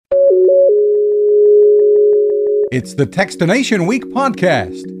It's the Techstination Week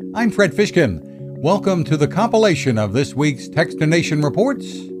podcast. I'm Fred Fishkin. Welcome to the compilation of this week's Techstination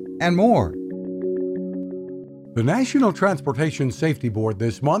reports and more. The National Transportation Safety Board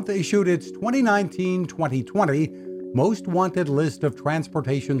this month issued its 2019-2020 Most Wanted list of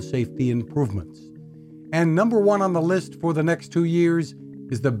transportation safety improvements. And number one on the list for the next 2 years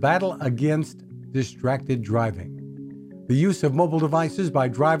is the battle against distracted driving. The use of mobile devices by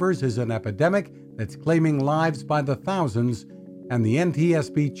drivers is an epidemic that's claiming lives by the thousands, and the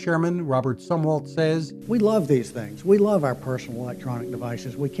NTSB chairman, Robert Sumwalt, says, "We love these things. We love our personal electronic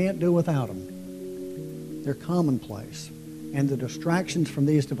devices. We can't do without them. They're commonplace, and the distractions from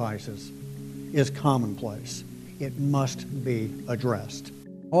these devices is commonplace. It must be addressed."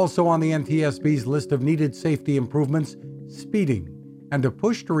 Also on the NTSB's list of needed safety improvements, speeding, and a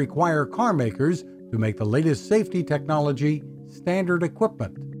push to require car makers to make the latest safety technology standard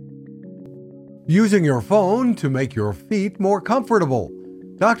equipment. Using your phone to make your feet more comfortable.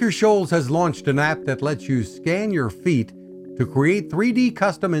 Dr. Scholl's has launched an app that lets you scan your feet to create 3D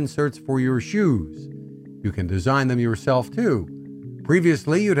custom inserts for your shoes. You can design them yourself too.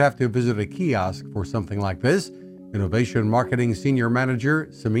 Previously, you'd have to visit a kiosk for something like this. Innovation Marketing Senior Manager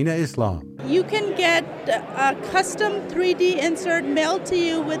Samina Islam. You can get a custom 3D insert mailed to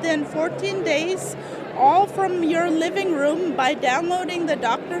you within 14 days, all from your living room by downloading the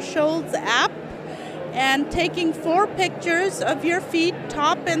Dr. Scholl's app and taking 4 pictures of your feet,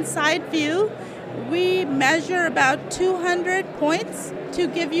 top and side view. We measure about 200 points to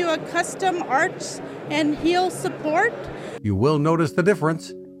give you a custom arch and heel support. You will notice the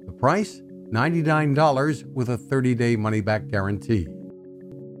difference. The price? $99 with a 30-day money-back guarantee.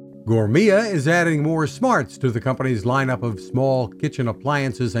 Gourmia is adding more smarts to the company's lineup of small kitchen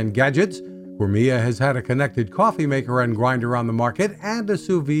appliances and gadgets. Gourmia has had a connected coffee maker and grinder on the market and a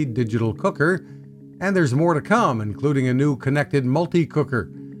sous vide digital cooker. And there's more to come, including a new connected multi-cooker.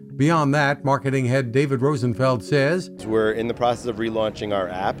 Beyond that, marketing head David Rosenfeld says, "We're in the process of relaunching our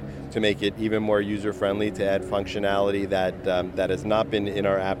app to make it even more user-friendly, to add functionality that has not been in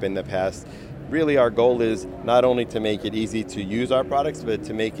our app in the past. Really, our goal is not only to make it easy to use our products, but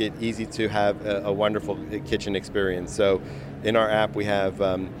to make it easy to have a wonderful kitchen experience. So in our app, we have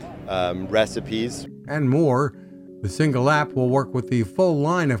recipes. And more. The single app will work with the full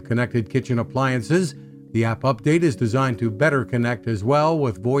line of connected kitchen appliances. The app update is designed to better connect as well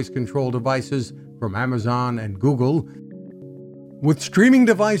with voice control devices from Amazon and Google. With streaming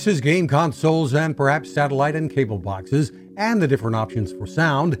devices, game consoles, and perhaps satellite and cable boxes, and the different options for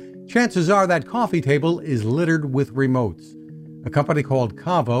sound, chances are that coffee table is littered with remotes. A company called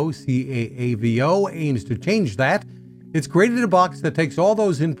Caavo, C-A-A-V-O, aims to change that. It's created a box that takes all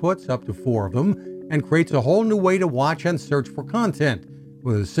those inputs, up to 4 of them, and creates a whole new way to watch and search for content,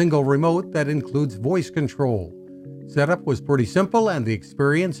 with a single remote that includes voice control. Setup was pretty simple, and the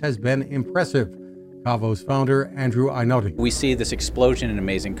experience has been impressive. Caavo's founder, Andrew Einotti. We see this explosion in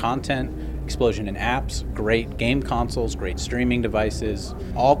amazing content, explosion in apps, great game consoles, great streaming devices,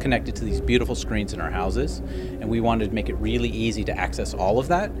 all connected to these beautiful screens in our houses, and we wanted to make it really easy to access all of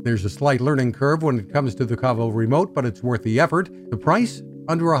that. There's a slight learning curve when it comes to the Caavo remote, but it's worth the effort. The price?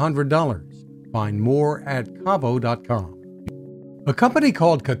 Under $100. Find more at caavo.com. A company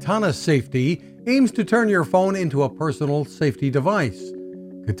called Katana Safety aims to turn your phone into a personal safety device.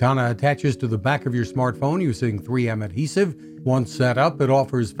 Katana attaches to the back of your smartphone using 3M adhesive. Once set up, it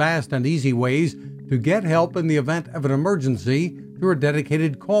offers fast and easy ways to get help in the event of an emergency through a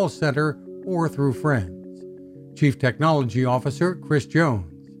dedicated call center or through friends. Chief Technology Officer Chris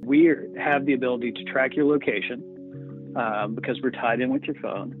Jones. We have the ability to track your location because we're tied in with your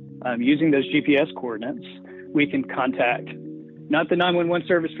phone. Using those GPS coordinates, we can contact not the 911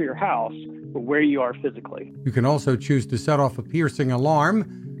 service for your house, but where you are physically. You can also choose to set off a piercing alarm.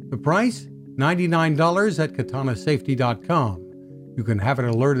 The price? $99 at katanasafety.com. You can have it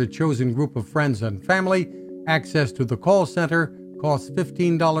alert a chosen group of friends and family. Access to the call center costs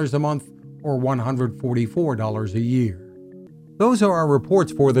 $15 a month or $144 a year. Those are our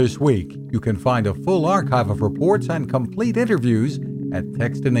reports for this week. You can find a full archive of reports and complete interviews at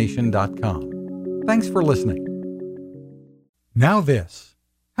Techstination.com. Thanks for listening. Now this.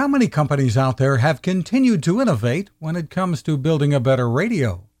 How many companies out there have continued to innovate when it comes to building a better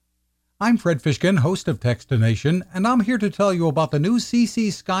radio? I'm Fred Fishkin, host of Techstination, and I'm here to tell you about the new CC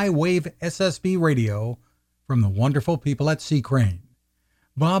Skywave SSB radio from the wonderful people at C. Crane.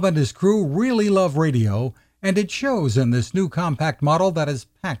 Bob and his crew really love radio, and it shows in this new compact model that is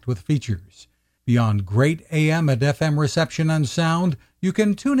packed with features. Beyond great AM and FM reception and sound, you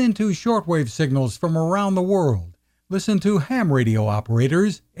can tune into shortwave signals from around the world, listen to ham radio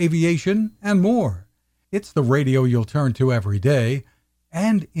operators, aviation, and more. It's the radio you'll turn to every day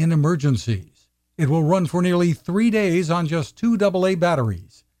and in emergencies. It will run for nearly 3 days on just 2 AA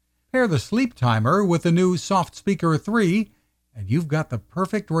batteries. Pair the sleep timer with the new Soft Speaker 3, and you've got the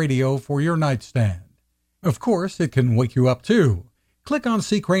perfect radio for your nightstand. Of course, it can wake you up too. Click on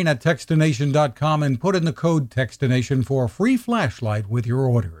C-Crane at Textination.com and put in the code Textination for a free flashlight with your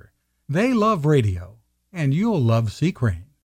order. They love radio, and you'll love C-Crane.